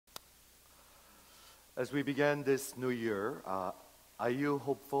As we begin this new year, are you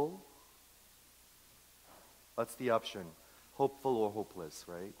hopeful? What's the option? Hopeful or hopeless,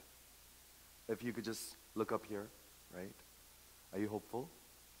 right? If you could just look up here, right? Are you hopeful?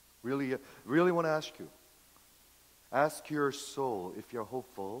 Really want to ask you. Ask your soul if you're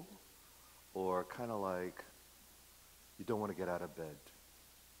hopeful or kind of like you don't want to get out of bed,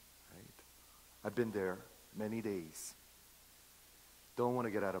 right? I've been there many days. Don't want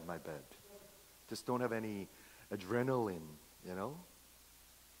to get out of my bed. Just don't have any adrenaline, you know?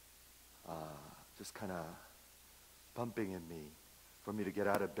 Just kind of pumping in me for me to get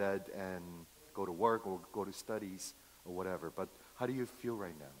out of bed and go to work or go to studies or whatever. But how do you feel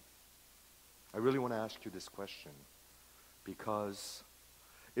right now? I really want to ask you this question because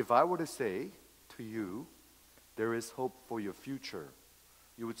if I were to say to you, there is hope for your future,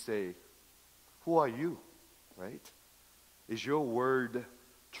 you would say, who are you, right? Is your word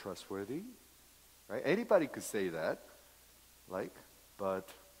trustworthy? Right? Anybody could say that, but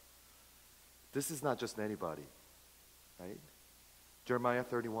this is not just anybody, right? Jeremiah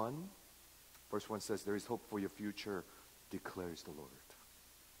 31, verse 1 says, there is hope for your future, declares the Lord.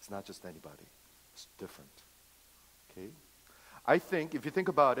 It's not just anybody. It's different, okay? I think, if you think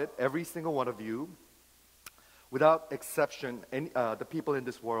about it, every single one of you, without exception, the people in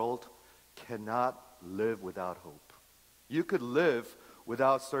this world cannot live without hope. You could live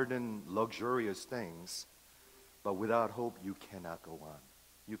without certain luxurious things, but without hope, you cannot go on.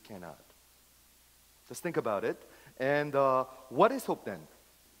 You cannot. Just think about it. And what is hope then?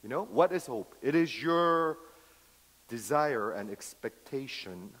 You know, what is hope? It is your desire and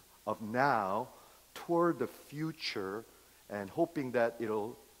expectation of now toward the future and hoping that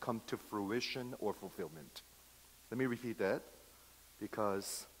it'll come to fruition or fulfillment. Let me repeat that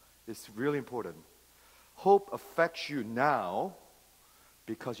because it's really important. Hope affects you now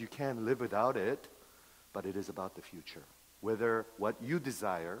because you can't live without it, but it is about the future. Whether what you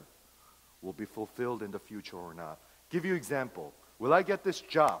desire will be fulfilled in the future or not. Give you example. Will I get this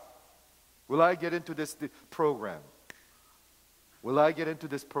job? Will I get into this program? Will I get into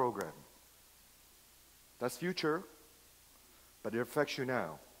this program? That's future, but it affects you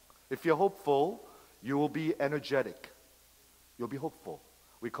now. If you're hopeful, you will be energetic. You'll be hopeful.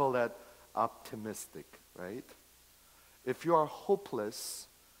 We call that optimistic, right? If you are hopeless,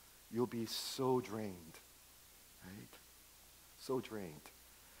 you'll be so drained, right? So drained.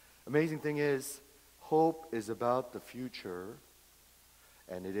 Amazing thing is, hope is about the future,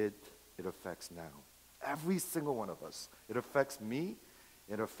 and it affects now. Every single one of us. It affects me,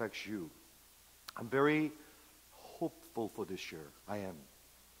 it affects you. I'm very hopeful for this year. I am.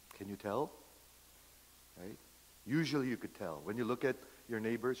 Can you tell? Right? Usually you could tell. When you look at your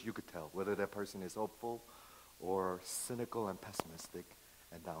neighbors, you could tell whether that person is hopeful or cynical and pessimistic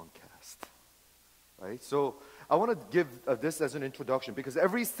and downcast. Right? So I want to give this as an introduction because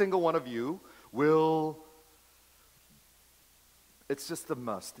every single one of you will, it's just a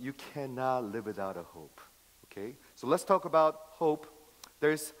must. You cannot live without a hope. Okay? So let's talk about hope.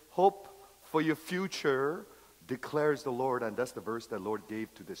 There's hope for your future, declares the Lord, and that's the verse that Lord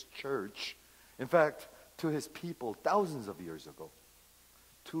gave to this church. In fact, to his people thousands of years ago.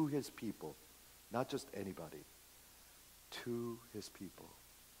 To his people. Not just anybody. To his people.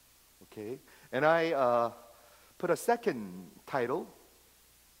 Okay? And I put a second title.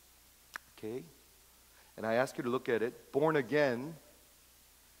 Okay? And I ask you to look at it. Born Again,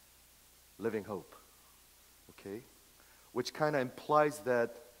 Living Hope. Okay? Which kind of implies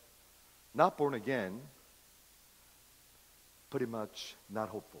that not born again, pretty much not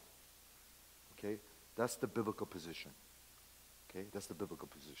hopeful. Okay? That's the biblical position. Okay? That's the biblical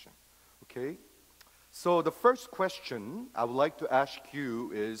position. Okay? So the first question I would like to ask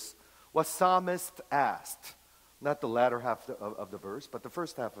you is what psalmist asked. Not the latter half of the verse, but the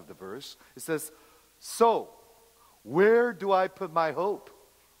first half of the verse. It says, so, where do I put my hope?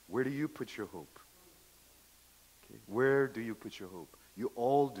 Where do you put your hope? Okay? Where do you put your hope? You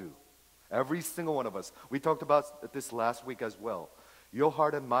all do. Every single one of us. We talked about this last week as well. Your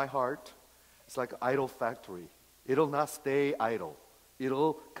heart and my heart, it's like an idle factory. It'll not stay idle.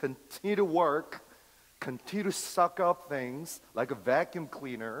 It'll continue to work, continue to suck up things like a vacuum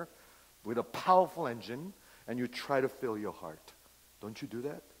cleaner with a powerful engine, and you try to fill your heart. Don't you do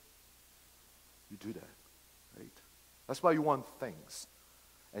that? You do that, right? That's why you want things.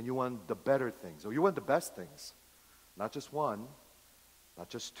 And you want the better things, or you want the best things. Not just one, not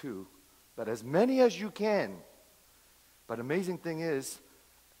just two, but as many as you can. But amazing thing is,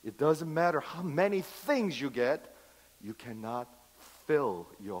 it doesn't matter how many things you get, you cannot fill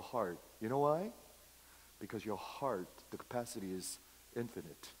your heart. You know why? Because your heart, the capacity is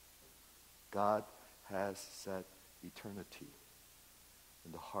infinite. God has set eternity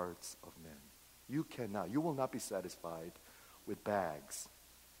in the hearts of men. You will not be satisfied with bags,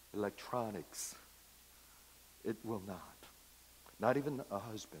 electronics. It will not. Not even a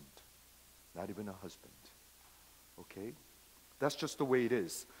husband. Not even a husband. Okay? That's just the way it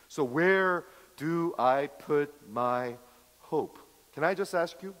is. So where do I put my hope? Can I just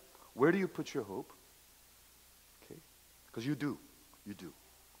ask you, where do you put your hope? Okay? Because you do. You do.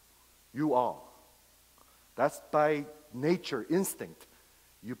 You all. That's by nature, instinct.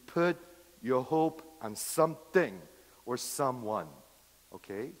 You put your hope on something or someone.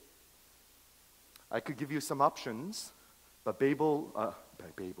 Okay? I could give you some options, but Bible,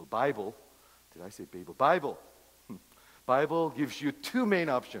 did I say Bible? Bible gives you two main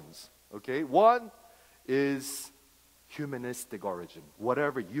options. Okay? One is humanistic origin,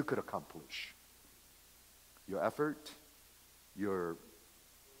 whatever you could accomplish. Your effort, your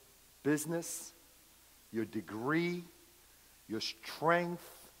business, your degree, your strength,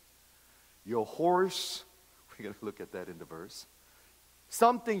 your horse. We're going to look at that in the verse.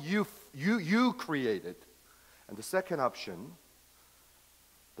 Something you created. And the second option,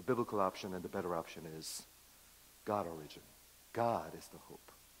 the biblical option and the better option is God origin. God is the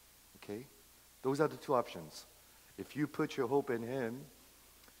hope. Okay? Those are the two options. If you put your hope in Him,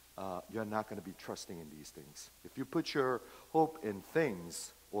 you're not going to be trusting in these things. If you put your hope in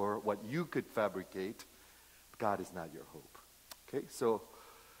things or what you could fabricate, God is not your hope. Okay? So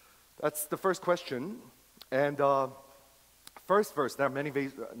that's the first question. And first verse, there are many,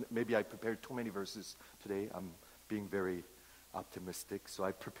 maybe I prepared too many verses today. I'm being very optimistic. So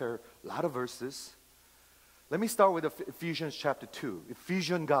I prepare a lot of verses. Let me start with Ephesians chapter 2.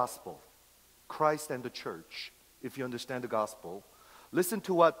 Ephesian gospel. Christ and the church. If you understand the gospel, listen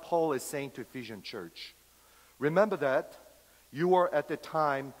to what Paul is saying to Ephesian church. Remember that you were at the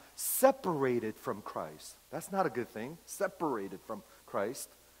time separated from Christ. That's not a good thing. Separated from Christ.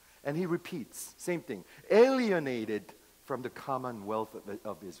 And he repeats, same thing. Alienated from the commonwealth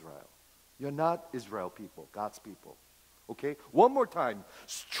of Israel. You're not Israel people, God's people. Okay? One more time.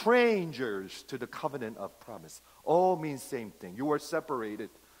 Strangers to the covenant of promise. All means same thing. You are separated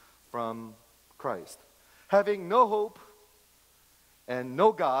from Christ. Having no hope and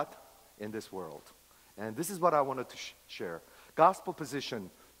no God in this world. And this is what I wanted to share. Gospel position,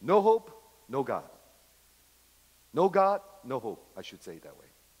 no hope, no God. No God, no hope, I should say it that way.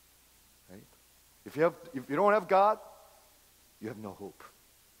 Right? If you don't have God, you have no hope.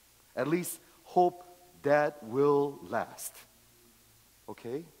 At least hope that will last.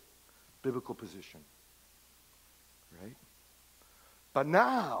 Okay? Biblical position. Right? But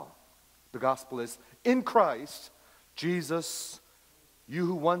now, the gospel is, in Christ, Jesus, you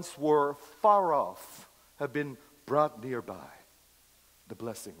who once were far off, have been brought nearby. The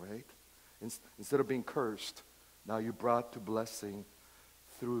blessing, right? Instead of being cursed, now you're brought to blessing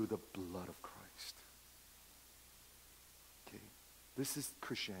through the blood of Christ. Okay? This is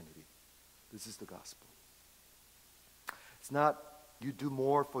Christianity. This is the gospel. It's not you do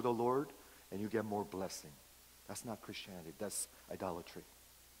more for the Lord and you get more blessing. That's not Christianity. That's idolatry.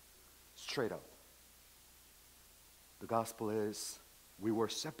 Straight up. The gospel is we were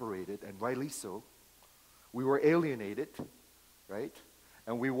separated, and rightly so. We were alienated, right?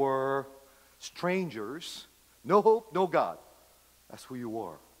 And we were strangers. No hope, no God. That's who you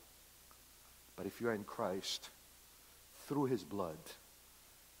were. But if you're in Christ, through His blood,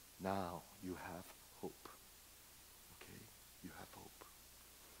 now you have hope. Okay? You have hope.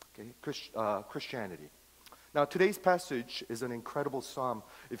 Okay? Christianity. Now, today's passage is an incredible psalm.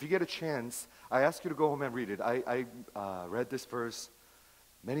 If you get a chance, I ask you to go home and read it. I read this verse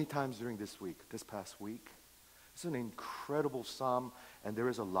many times during this past week. It's an incredible psalm, and there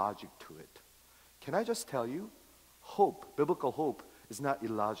is a logic to it. Can I just tell you, hope, biblical hope, is not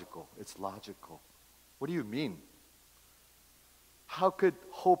illogical. It's logical. What do you mean? How could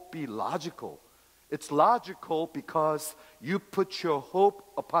hope be logical? It's logical because you put your hope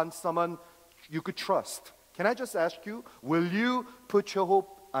upon someone you could trust. Can I just ask you, will you put your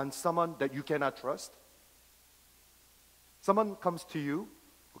hope on someone that you cannot trust? Someone comes to you,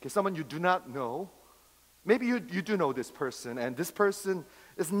 okay, someone you do not know. Maybe you do know this person, and this person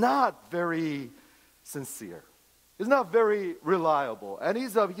is not very sincere. He's not very reliable, and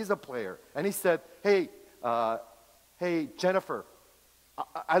he's a player. And he said, hey, Jennifer,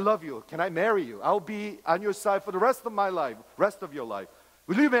 I love you. Can I marry you? I'll be on your side for the rest of my life, rest of your life.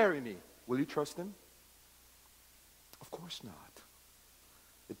 Will you marry me? Will you trust him? Of course not.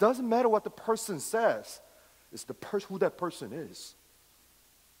 It doesn't matter what the person says. It's who that person is.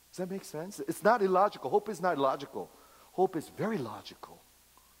 Does that make sense? It's not illogical. Hope is not illogical. Hope is very logical.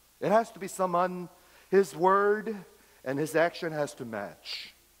 It has to be someone His word and his action has to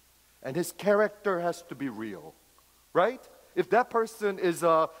match. And his character has to be real. Right? If that person is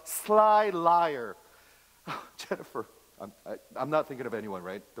a sly liar, Jennifer, I'm not thinking of anyone,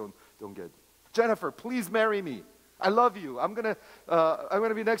 right? Don't get. Jennifer, please marry me. I love you. I'm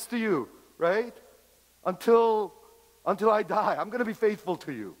gonna be next to you, right? Until I die, I'm gonna be faithful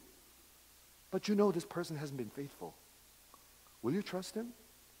to you. But you know this person hasn't been faithful. Will you trust him?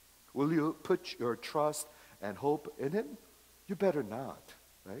 Will you put your trust and hope in him? You better not,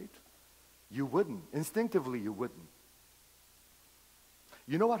 right? You wouldn't. Instinctively, you wouldn't.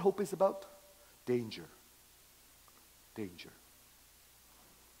 You know what hope is about? Danger. Danger.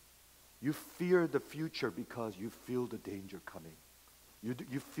 You fear the future because you feel the danger coming.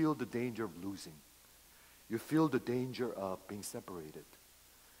 You feel the danger of losing. You feel the danger of being separated.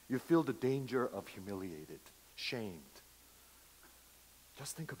 You feel the danger of humiliated, shamed.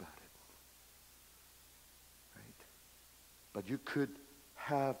 Just think about it. Right? But you could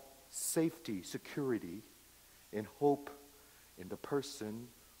have safety, security, and hope in the person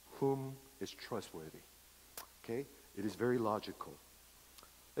whom is trustworthy. Okay? It is very logical.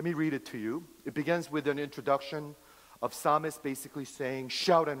 Let me read it to you. It begins with an introduction of psalmist basically saying,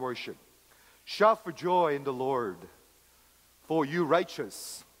 shout and worship. Shout for joy in the Lord, for you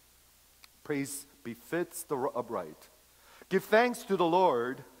righteous. Praise befits the upright. Give thanks to the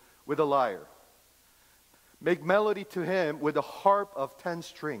Lord with a lyre. Make melody to him with a harp of 10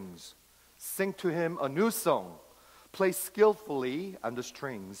 strings. Sing to him a new song. Play skillfully on the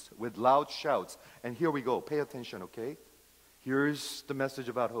strings with loud shouts. And here we go. Pay attention, okay? Here's the message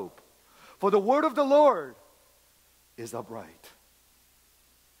about hope. For the word of the Lord is upright.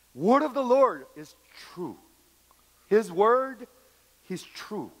 Word of the Lord is true. His word, he's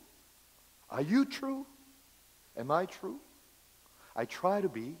true. Are you true? Am I true? I try to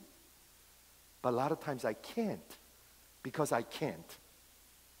be, but a lot of times I can't because I can't.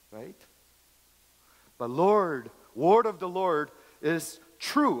 Right? But Lord, word of the Lord is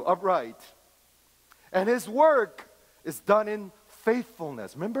true, upright. And his work is done in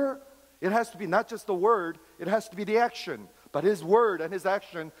faithfulness. Remember? It has to be not just the word, it has to be the action. But his word and his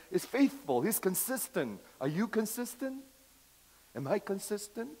action is faithful. He's consistent. Are you consistent? Am I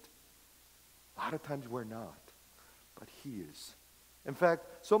consistent? A lot of times we're not. But he is. In fact,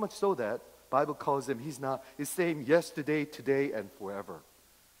 so much so that Bible calls him, he's saying yesterday, today, and forever.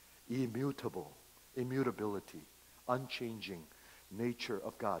 Immutable, immutability, unchanging nature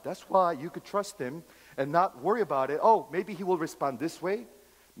of God. That's why you could trust him and not worry about it. Oh, maybe he will respond this way.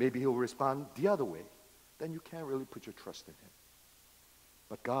 Maybe he'll respond the other way. Then you can't really put your trust in him.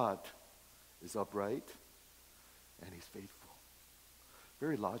 But God is upright and he's faithful.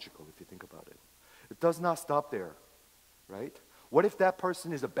 Very logical if you think about it. It does not stop there, right? What if that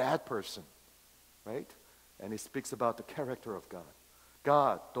person is a bad person, right? And he speaks about the character of God.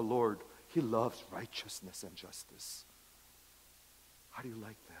 God, the Lord, he loves righteousness and justice. How do you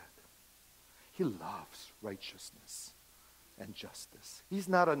like that? He loves righteousness and justice. He's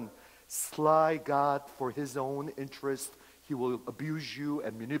not a sly God for his own interest. He will abuse you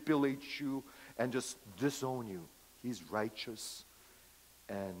and manipulate you and just disown you. He's righteous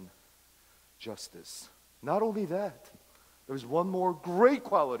and justice. Not only that, there's one more great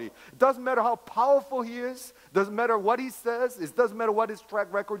quality. It doesn't matter how powerful he is. It doesn't matter what he says. It doesn't matter what his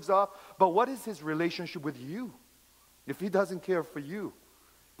track records are. But what is his relationship with you? If he doesn't care for you,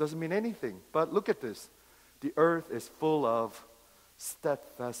 it doesn't mean anything. But look at this. The earth is full of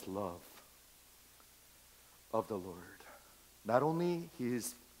steadfast love of the Lord. Not only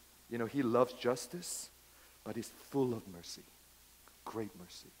he loves justice, but he's full of mercy. Great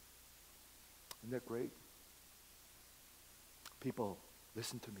mercy. Isn't that great? People,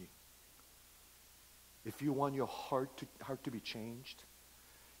 listen to me. If you want your heart to be changed,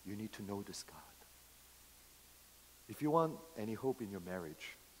 you need to know this God. If you want any hope in your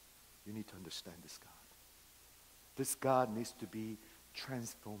marriage, you need to understand this God. This God needs to be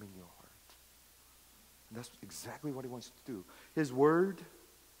transforming your heart. And that's exactly what he wants to do. His word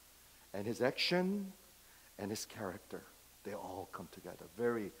and his action and his character, they all come together.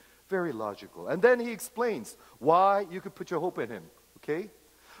 Very, very logical. And then he explains why you could put your hope in him. Okay?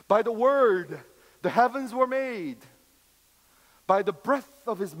 By the word, the heavens were made. By the breath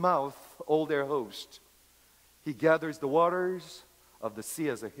of his mouth, all their host. He gathers the waters of the sea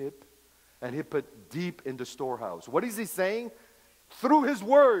as a heap, and he put deep in the storehouse. What is he saying? Through his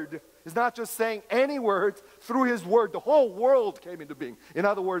word. He's not just saying any words. Through his word, the whole world came into being. In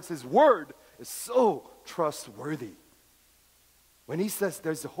other words, his word is so trustworthy. When he says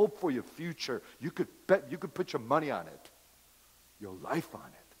there's a hope for your future, you could put your money on it, your life on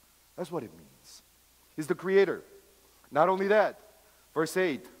it. That's what it means. He's the creator. Not only that, verse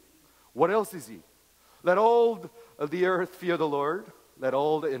 8, what else is he? Let all the earth fear the Lord. Let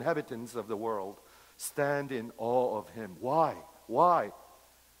all the inhabitants of the world stand in awe of him. Why? Why?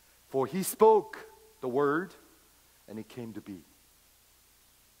 For he spoke the word and it came to be.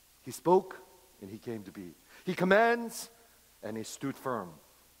 He spoke and he came to be. He commands and he stood firm.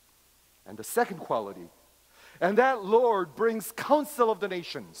 And the second quality, and that Lord brings counsel of the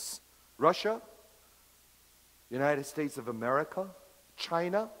nations. Russia, United States of America,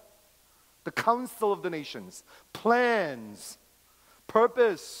 China, the counsel of the nations, plans,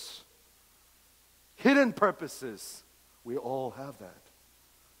 purpose, hidden purposes. We all have that.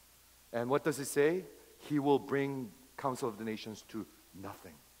 And what does it say? He will bring counsel of the nations to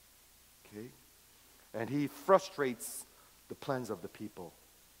nothing. Okay? And he frustrates the plans of the people.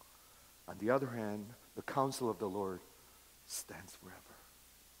 On the other hand, the counsel of the Lord stands forever.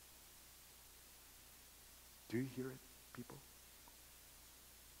 Do you hear it, people?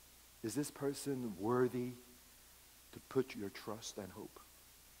 Is this person worthy to put your trust and hope?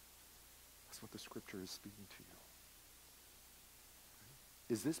 That's what the scripture is speaking to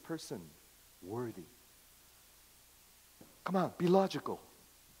you. Is this person worthy? Come on, be logical.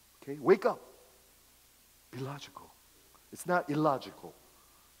 Okay, wake up. Be logical. It's not illogical.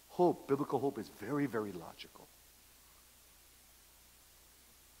 Hope, biblical hope, is very, very logical.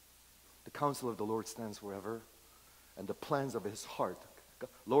 The counsel of the Lord stands forever, and the plans of his heart,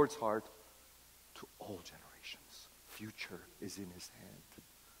 Lord's heart, to all generations. Future is in his hand.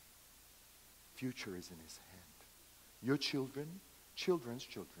 Future is in his hand. Your children, children's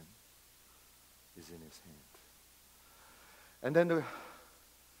children, is in his hand.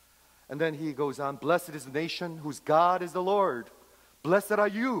 And then he goes on, blessed is the nation whose God is the Lord. Blessed are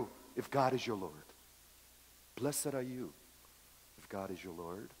you if God is your Lord. Blessed are you if God is your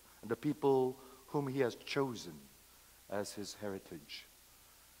Lord. And the people whom he has chosen as his heritage.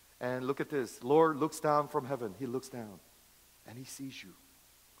 And look at this. Lord looks down from heaven. He looks down and he sees you.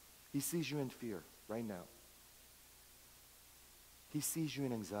 He sees you in fear right now. He sees you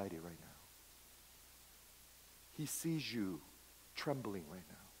in anxiety right now. He sees you trembling right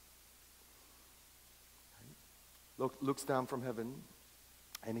now. Looks down from heaven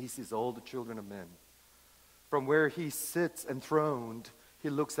and he sees all the children of men. From where he sits enthroned, he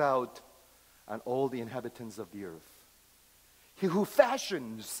looks out on all the inhabitants of the earth. He who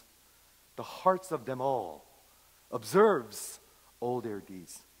fashions the hearts of them all observes all their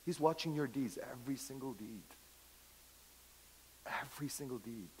deeds. He's watching your deeds, every single deed. Every single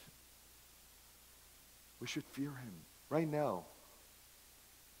deed. We should fear him. Right now,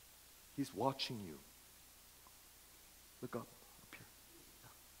 he's watching you. Look up here.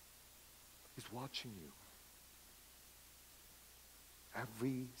 He's watching you.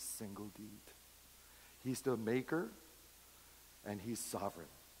 Every single deed. He's the maker and he's sovereign.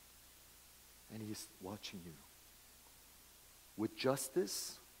 And he's watching you with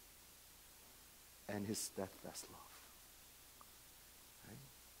justice and his steadfast love. Right?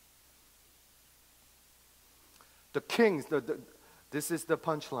 The kings, this is the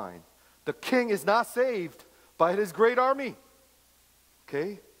punchline. The king is not saved by his great army.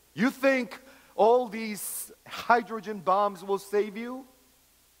 Okay? You think all these hydrogen bombs will save you?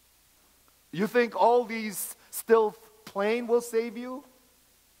 You think all these stealth plane will save you?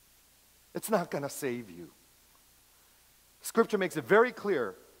 It's not going to save you. Scripture makes it very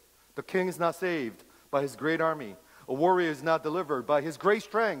clear. The king is not saved by his great army. A warrior is not delivered by his great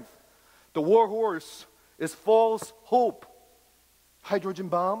strength. The war horse is false hope. Hydrogen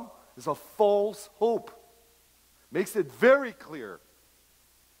bomb is a false hope. Makes it very clear.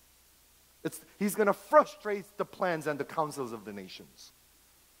 He's going to frustrate the plans and the counsels of the nations.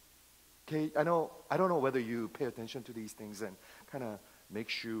 Okay, I don't know whether you pay attention to these things and kind of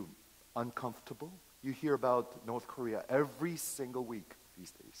makes you uncomfortable. You hear about North Korea every single week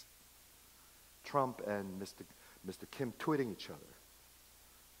these days. Trump and Mr. Kim tweeting each other.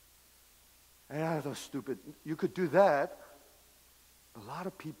 And that's stupid. You could do that. A lot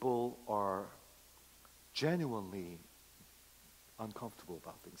of people are genuinely uncomfortable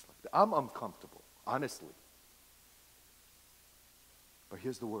about things like that. I'm uncomfortable, honestly. But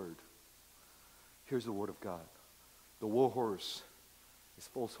here's the word. Here's the word of God. The war horse is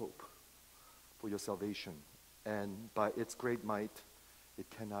false hope for your salvation. And by its great might, it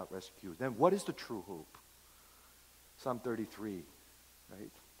cannot rescue. Then what is the true hope? Psalm 33,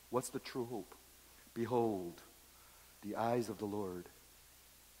 right? What's the true hope? Behold, the eyes of the Lord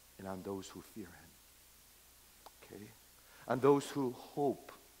and on those who fear him. Okay? On those who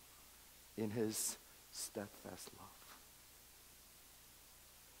hope in his steadfast love.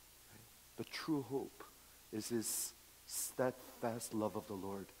 Okay? The true hope is His steadfast love of the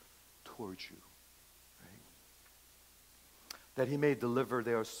Lord towards you. Right? That He may deliver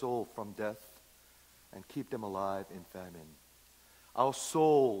their soul from death and keep them alive in famine. Our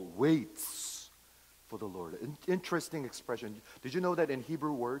soul waits for the Lord. Interesting expression. Did you know that in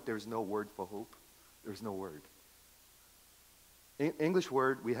Hebrew word, there's no word for hope? There's no word. In English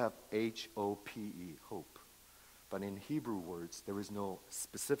word, we have H-O-P-E, hope. But in Hebrew words, there is no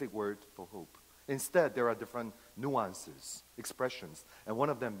specific word for hope. Instead, there are different nuances, expressions, and one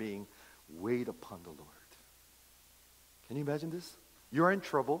of them being, wait upon the Lord. Can you imagine this? You're in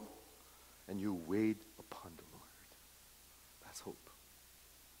trouble, and you wait upon the Lord. That's hope.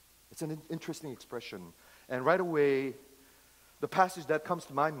 It's an interesting expression. And right away, the passage that comes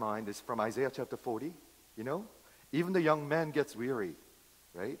to my mind is from Isaiah chapter 40. You know, even the young man gets weary,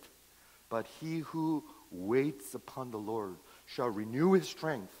 right? But he who waits upon the Lord shall renew his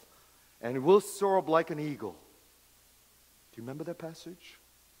strength and will soar up like an eagle. Do you remember that passage?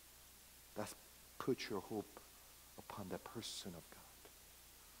 That's put your hope upon the person of God,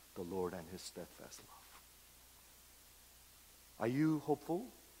 the Lord and His steadfast love. Are you hopeful?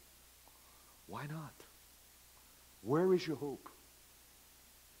 Why not? Where is your hope?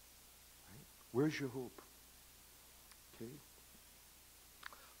 Right? Where's your hope? Okay.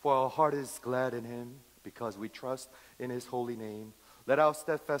 For our heart is glad in Him because we trust in His holy name. Let our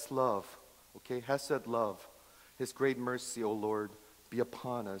steadfast love, okay, hesed love, His great mercy, O Lord, be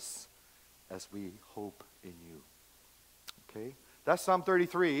upon us as we hope in you. Okay, that's Psalm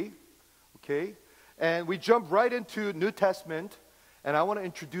 33. Okay, and we jump right into New Testament, and I want to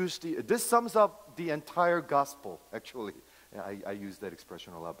introduce this sums up the entire gospel, actually. I use that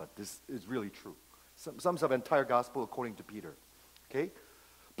expression a lot, but this is really true. Sums up entire gospel according to Peter. Okay,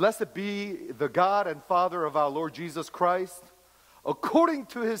 blessed be the God and Father of our Lord Jesus Christ, according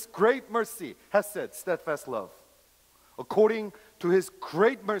to His great mercy, hesed, steadfast love. According to His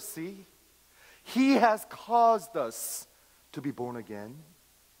great mercy, He has caused us to be born again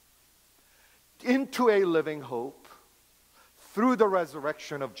into a living hope through the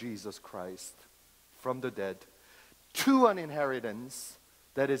resurrection of Jesus Christ from the dead to an inheritance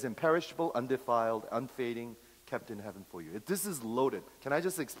that is imperishable, undefiled, unfading, kept in heaven for you. This is loaded. Can I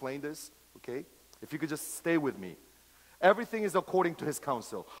just explain this? Okay? If you could just stay with me. Everything is according to His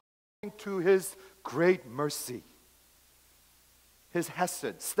counsel, according to His great mercy, His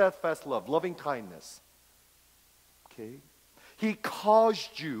hesed, steadfast love, loving kindness. Okay? He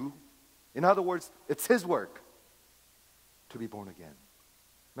caused you, in other words, it's His work, to be born again.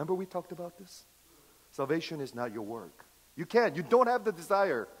 Remember we talked about this? Salvation is not your work. You don't have the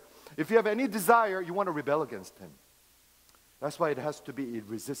desire. If you have any desire, you want to rebel against Him. That's why it has to be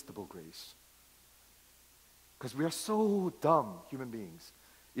irresistible grace. Because we are so dumb, human beings.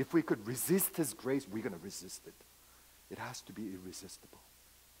 If we could resist His grace, we're going to resist it. It has to be irresistible.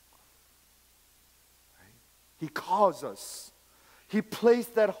 Right? He calls us. He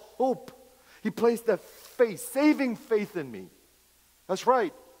placed that hope. He placed that faith, saving faith in me. That's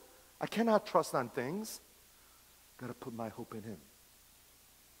right. I cannot trust on things. I've got to put my hope in Him.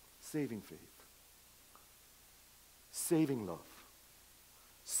 Saving faith. Saving love.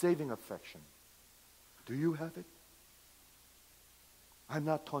 Saving affection. Do you have it? I'm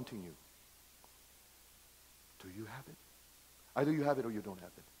not taunting you. Do you have it? Either you have it or you don't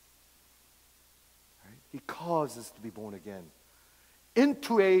have it. Right? He calls us to be born again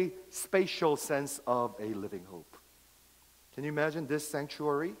into a spatial sense of a living hope. Can you imagine this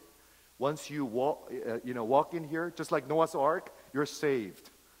sanctuary? Once you walk in here, just like Noah's Ark, you're saved.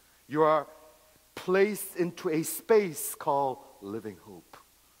 You are placed into a space called living hope.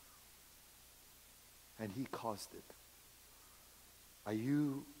 And He caused it. Are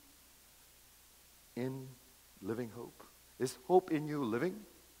you in living hope? Is hope in you living?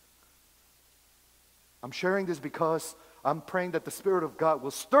 I'm sharing this because I'm praying that the Spirit of God will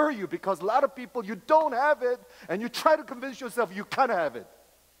stir you, because a lot of people, you don't have it, and you try to convince yourself you can have it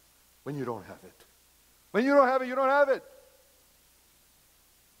when you don't have it. When you don't have it, you don't have it.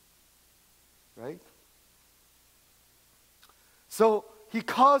 Right? So He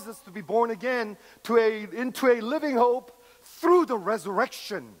caused us to be born again into a living hope through the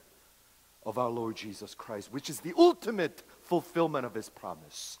resurrection of our Lord Jesus Christ, which is the ultimate fulfillment of His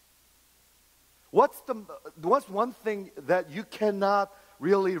promise. What's one thing that you cannot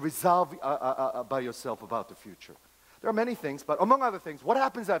really resolve by yourself about the future? There are many things, but among other things, what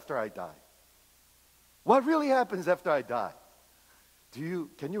happens after I die? What really happens after I die?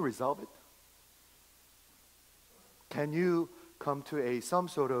 Can you resolve it? Can you come to some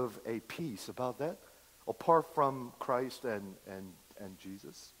sort of a peace about that, apart from Christ and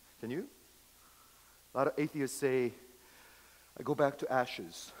Jesus? Can you? A lot of atheists say, I go back to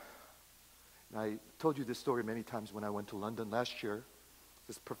ashes. And I told you this story many times when I went to London last year.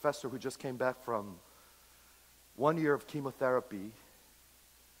 This professor who just came back from 1 year of chemotherapy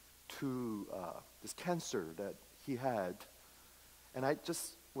to this cancer that he had. And I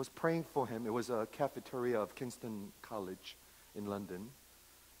just was praying for him. It was a cafeteria of Kingston College in London.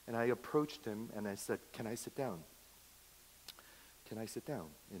 And I approached him and I said, can I sit down? Can I sit down?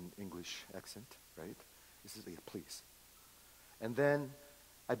 In English accent, right? He says, yeah, please. And then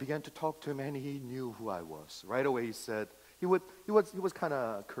I began to talk to him and he knew who I was. Right away he said, he was kind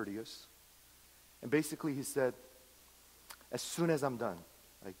of courteous. And basically he said, as soon as I'm done,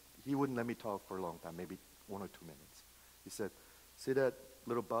 like he wouldn't let me talk for a long time, maybe 1 or 2 minutes. He said, see that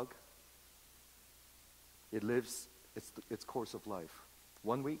little bug? It lives its course of life.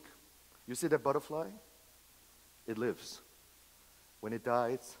 1 week, you see that butterfly? It lives. When it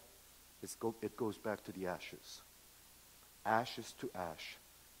dies, it goes back to the ashes. Ashes to ash,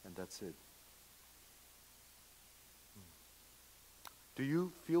 and that's it. Do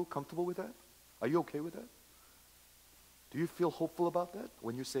you feel comfortable with that? Are you okay with that? Do you feel hopeful about that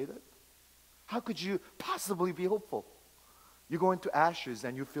when you say that? How could you possibly be hopeful? You go into ashes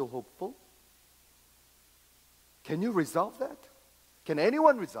and you feel hopeful? Can you resolve that? Can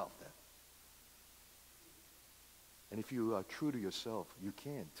anyone resolve that? And if you are true to yourself, you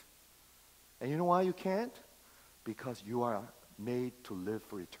can't. And you know why you can't? Because you are made to live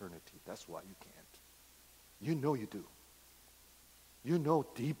for eternity. That's why you can't. You know you do. You know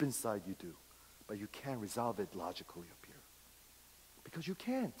deep inside you do. But you can't resolve it logically up here. Because you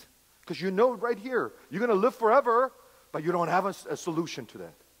can't. Because you know right here, you're going to live forever, but you don't have a solution to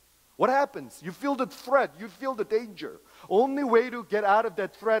that. What happens? You feel the threat. You feel the danger. Only way to get out of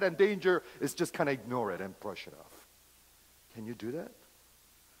that threat and danger is just kind of ignore it and brush it off. Can you do that?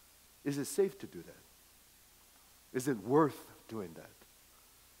 Is it safe to do that? Is it worth doing that?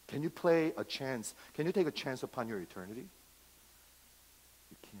 Can you play a chance? Can you take a chance upon your eternity?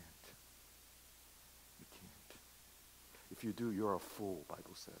 You can't. You can't. If you do, you're a fool,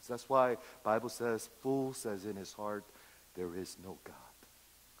 Bible says. That's why Bible says, fool says in his heart, there is no God.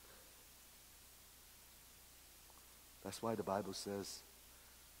 That's why the Bible says,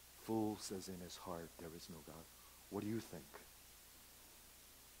 fool says in his heart, there is no God. What do you think?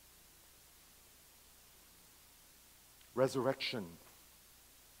 Resurrection.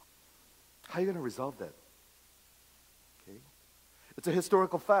 How are you going to resolve that? Okay. It's a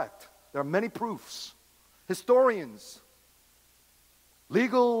historical fact. There are many proofs. Historians,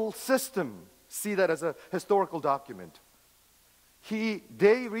 legal system see that as a historical document.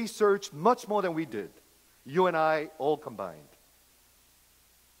 They researched much more than we did. You and I all combined.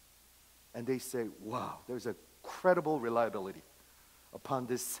 And they say, wow, there's a credible reliability upon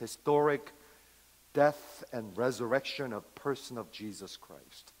this historic death and resurrection of person of Jesus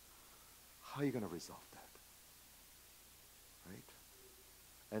Christ. How are you going to resolve that? Right?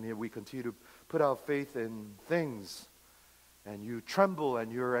 And yet we continue to put our faith in things, and you tremble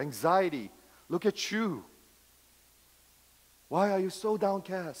and your anxiety. Look at you. Why are you so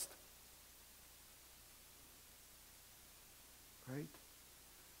downcast? Right?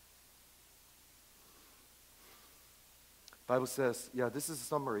 Bible says, yeah, this is a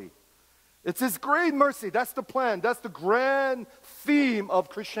summary. It's His great mercy. That's the plan. That's the grand theme of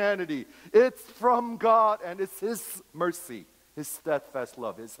Christianity. It's from God and it's His mercy, His steadfast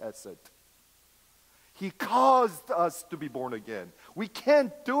love, His hesed. He caused us to be born again. We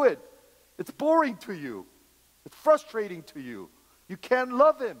can't do it. It's boring to you. It's frustrating to you. You can't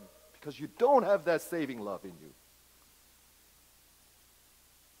love Him because you don't have that saving love in you.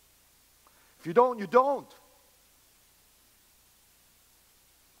 If you don't, you don't.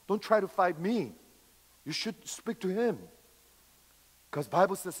 Don't try to fight me. You should speak to Him. Because the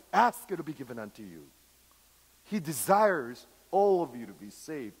Bible says, ask, it will be given unto you. He desires all of you to be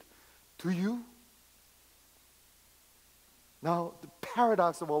saved. Do you? Now, the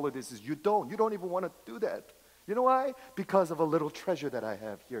paradox of all of this is you don't. You don't even want to do that. You know why? Because of a little treasure that I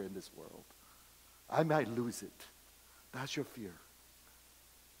have here in this world. I might lose it. That's your fear.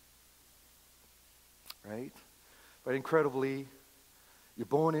 Right? But incredibly, you're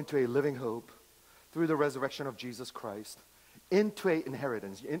born into a living hope through the resurrection of Jesus Christ, into an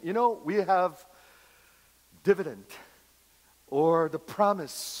inheritance. You know, we have dividend or the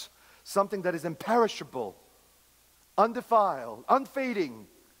promise, something that is imperishable, undefiled, unfading,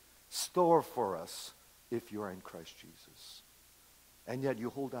 store for us if you are in Christ Jesus. And yet you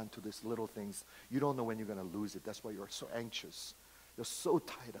hold on to these little things. You don't know when you're going to lose it. That's why you're so anxious. You're so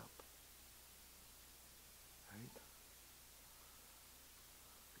tied up. Right?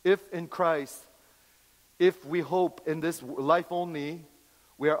 If in Christ if we hope in this life only,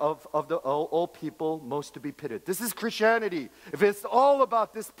 we are of the all people most to be pitied. This is Christianity. If it's all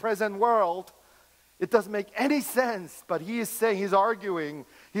about this present world, it doesn't make any sense. But he is saying, he's arguing,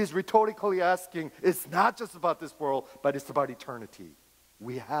 he's rhetorically asking, it's not just about this world, but it's about eternity.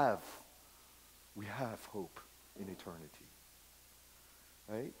 We have hope in eternity.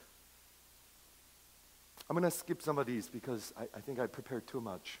 Right? I'm going to skip some of these because I think I prepared too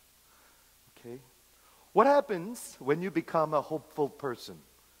much. Okay? What happens when you become a hopeful person?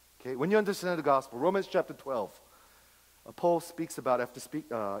 Okay? When you understand the gospel, Romans chapter 12. Paul speaks about,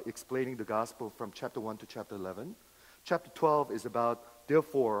 after explaining the gospel from chapter 1 to chapter 11. Chapter 12 is about,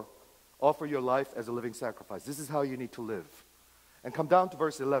 therefore, offer your life as a living sacrifice. This is how you need to live. And come down to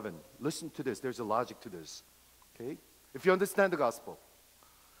verse 11. Listen to this. There's a logic to this. Okay? If you understand the gospel,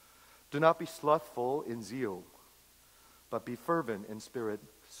 do not be slothful in zeal, but be fervent in spirit,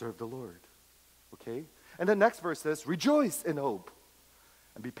 serve the Lord. Okay? And the next verse says, rejoice in hope,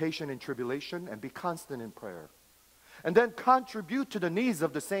 and be patient in tribulation, and be constant in prayer. And then contribute to the needs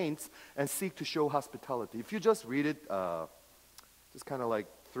of the saints, and seek to show hospitality. If you just read it, just kind of like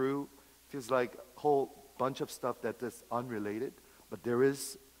through, feels like a whole bunch of stuff that is unrelated, but there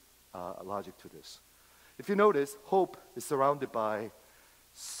is a logic to this. If you notice, hope is surrounded by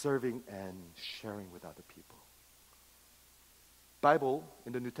serving and sharing with other people. Bible,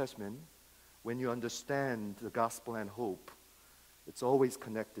 in the New Testament, when you understand the gospel and hope, it's always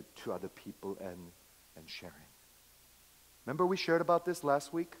connected to other people and sharing. Remember we shared about this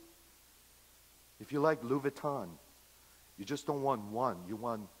last week? If you like Louis Vuitton, you just don't want one, you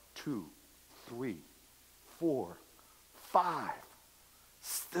want 2, 3, 4, 5.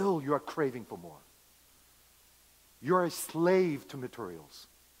 Still you are craving for more. You are a slave to materials.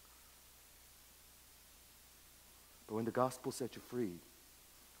 But when the gospel sets you free,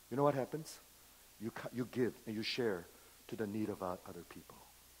 you know what happens? You give and you share to the need of other people.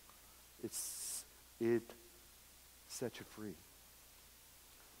 It sets you free.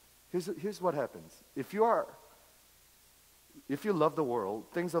 Here's what happens. If you love the world,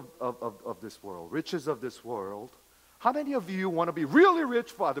 things of this world, riches of this world, how many of you want to be really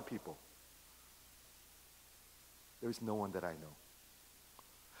rich for other people? There is no one that I know.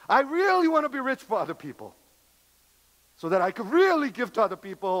 I really want to be rich for other people, so that I could really give to other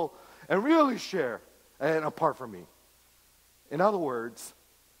people and really share, and apart from me. In other words,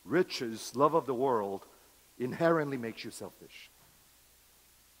 riches, love of the world, inherently makes you selfish.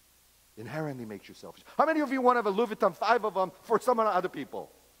 Inherently makes you selfish. How many of you want to have a Louis Vuitton, 5 of them, for some other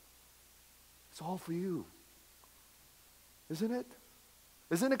people? It's all for you. Isn't it?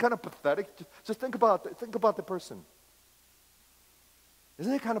 Isn't it kind of pathetic? Just think about the person.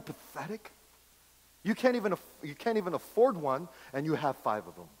 Isn't it kind of pathetic? You can't even afford one, and you have 5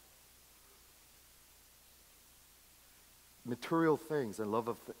 of them. Material things and love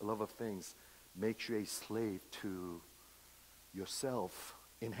of things makes you a slave to yourself,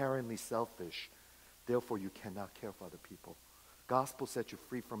 inherently selfish. Therefore, you cannot care for other people. Gospel sets you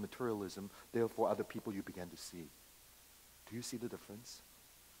free from materialism. Therefore, other people you begin to see. Do you see the difference?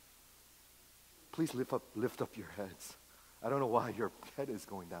 Please lift up your heads. I don't know why your head is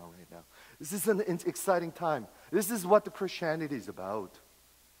going down right now. This is an exciting time. This is what the Christianity is about.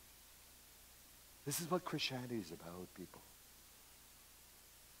 This is what Christianity is about, people.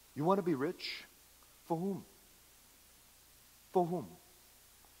 You want to be rich? For whom? For whom?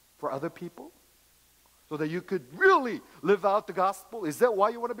 For other people? So that you could really live out the gospel? Is that why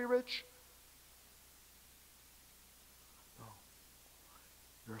you want to be rich? No.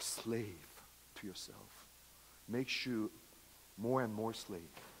 You're a slave to yourself. Makes you more and more slave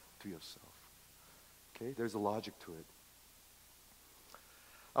to yourself. Okay? There's a logic to it.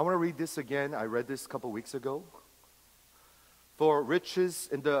 I want to read this again. I read this a couple weeks ago. For riches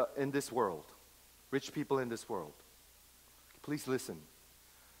in this world, rich people in this world, please listen.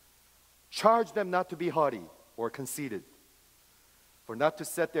 Charge them not to be haughty or conceited, for not to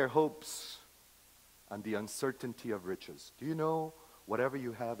set their hopes on the uncertainty of riches. Do you know whatever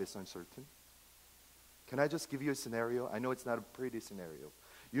you have is uncertain? Can I just give you a scenario? I know it's not a pretty scenario.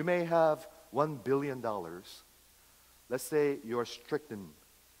 You may have $1 billion. Let's say you're stricken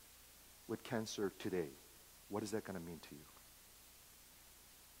with cancer today. What is that going to mean to you?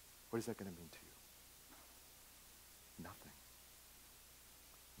 What is that going to mean to you? Nothing.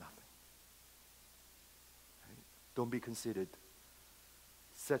 Nothing. Right? Don't be conceited.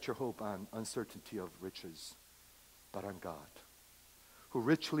 Set your hope on uncertainty of riches, but on God, who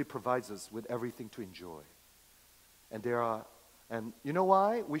richly provides us with everything to enjoy. And you know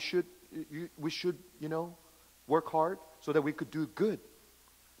why we should work hard? So that we could do good.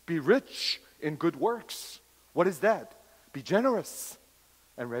 Be rich in good works. What is that? Be generous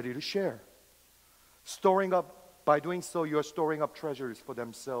and ready to share. Storing up, by doing so, you are storing up treasures for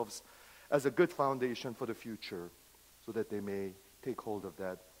themselves as a good foundation for the future, so that they may take hold of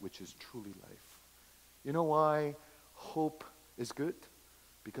that which is truly life. You know why hope is good?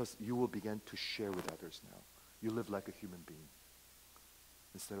 Because you will begin to share with others now. You live like a human being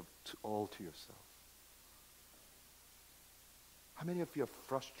instead of all to yourself. How many of you are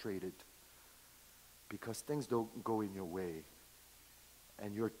frustrated because things don't go in your way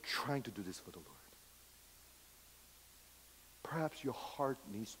and you're trying to do this for the Lord? Perhaps your heart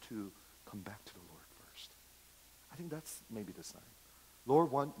needs to come back to the Lord first. I think that's maybe the sign.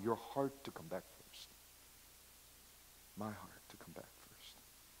 Lord, want your heart to come back first. My heart to come back first.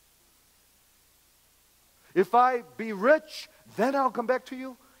 If I be rich, then I'll come back to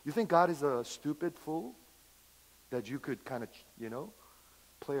you. You think God is a stupid fool that you could kind of,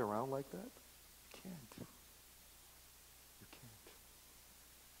 play around like that? You can't. You can't.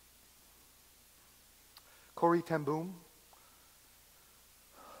 Corrie ten Boom,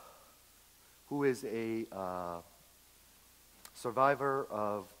 who is a survivor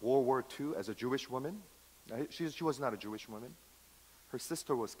of World War II as a Jewish woman. Right? She was not a Jewish woman. Her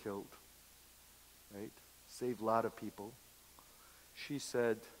sister was killed. Right? Saved a lot of people. She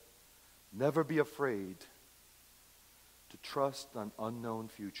said, never be afraid to trust an unknown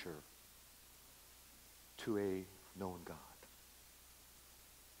future to a known God.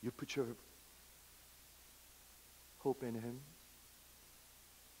 You put your hope in Him,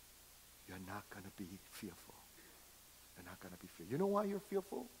 you're not going to be fearful. You're not going to be fearful. You know why you're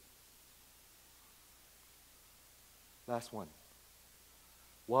fearful? Last one.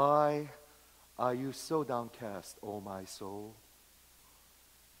 Why are you so downcast, O my soul?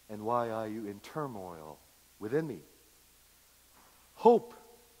 And why are you in turmoil within me? Hope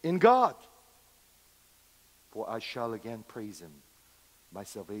in God, for I shall again praise Him, my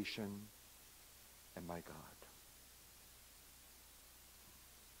salvation and my God.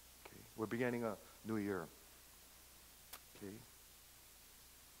 Okay, we're beginning a new year. Okay,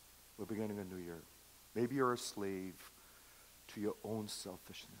 we're beginning a new year. Maybe you're a slave to your own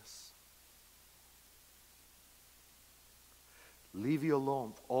selfishness. Leave you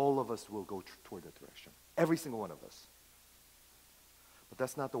alone. All of us will go toward that direction. Every single one of us. But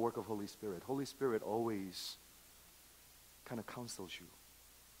that's not the work of Holy Spirit. Holy Spirit always kind of counsels you,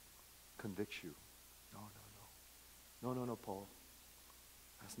 convicts you. No, Paul.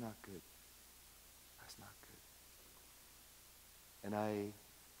 That's not good. That's not good. And okay,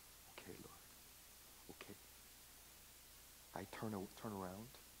 Lord. Okay. I turn around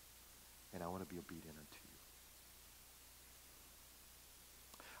and I want to be obedient unto you.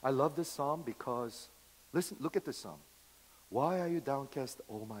 I love this psalm because, listen, look at this psalm. Why are you downcast,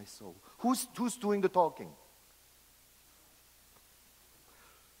 O my soul? Who's doing the talking?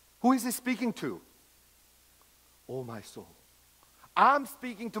 Who is he speaking to? Oh, my soul. I'm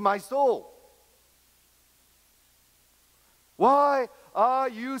speaking to my soul. Why are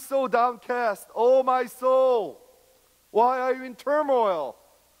you so downcast, oh my soul? Why are you in turmoil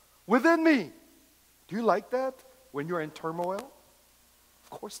within me? Do you like that when you're in turmoil? Of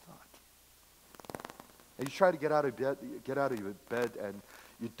course not. And you try to get out of your bed and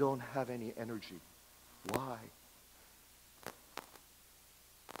you don't have any energy. Why?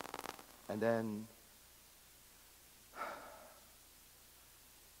 And then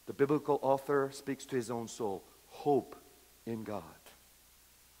the biblical author speaks to his own soul. Hope in God.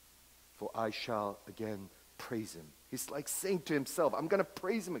 For I shall again praise Him. He's like saying to himself, I'm going to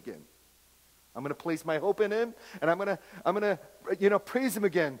praise Him again. I'm going to place my hope in Him, and I'm going to praise Him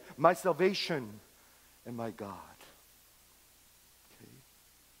again. My salvation and my God. Okay.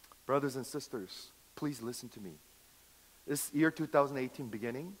 Brothers and sisters, please listen to me. This year 2018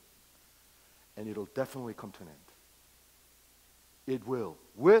 beginning, and it'll definitely come to an end. It will.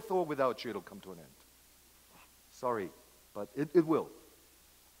 With or without you, it'll come to an end. Sorry, but it will.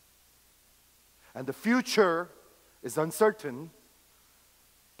 And the future is uncertain,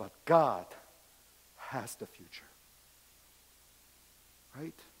 but God has the future.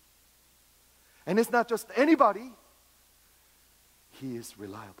 Right? And it's not just anybody. He is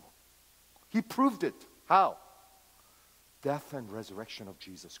reliable. He proved it. How? Death and resurrection of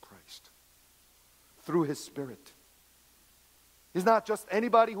Jesus Christ. Through His Spirit. He's not just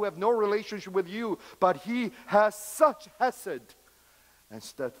anybody who have no relationship with you, but He has such hesed and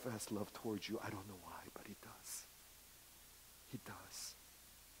steadfast love towards you. I don't know why, but He does. He does.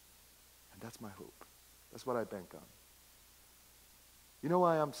 And that's my hope. That's what I bank on. You know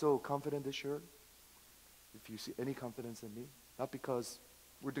why I'm so confident this year? If you see any confidence in me, not because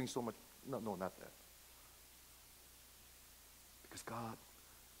we're doing so much No, no, not that. Because God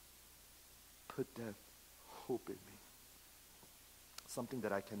put that hope in me. Something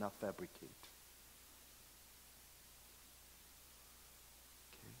that I cannot fabricate.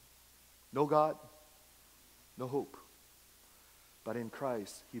 Okay? No God, no hope. But in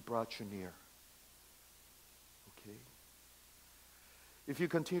Christ, He brought you near. Okay? If you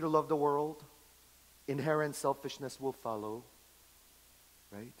continue to love the world, inherent selfishness will follow,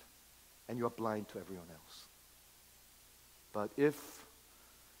 right? And you are blind to everyone else. But if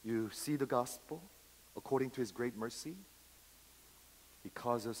you see the gospel according to His great mercy, He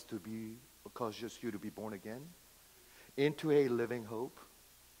causes you to be born again into a living hope,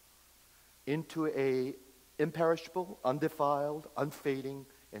 into a imperishable, undefiled, unfading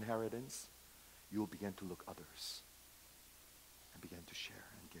inheritance. You will begin to look others and begin to share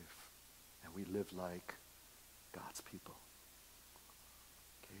and give. And we live like God's people.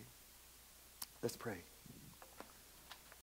 Okay? Let's pray.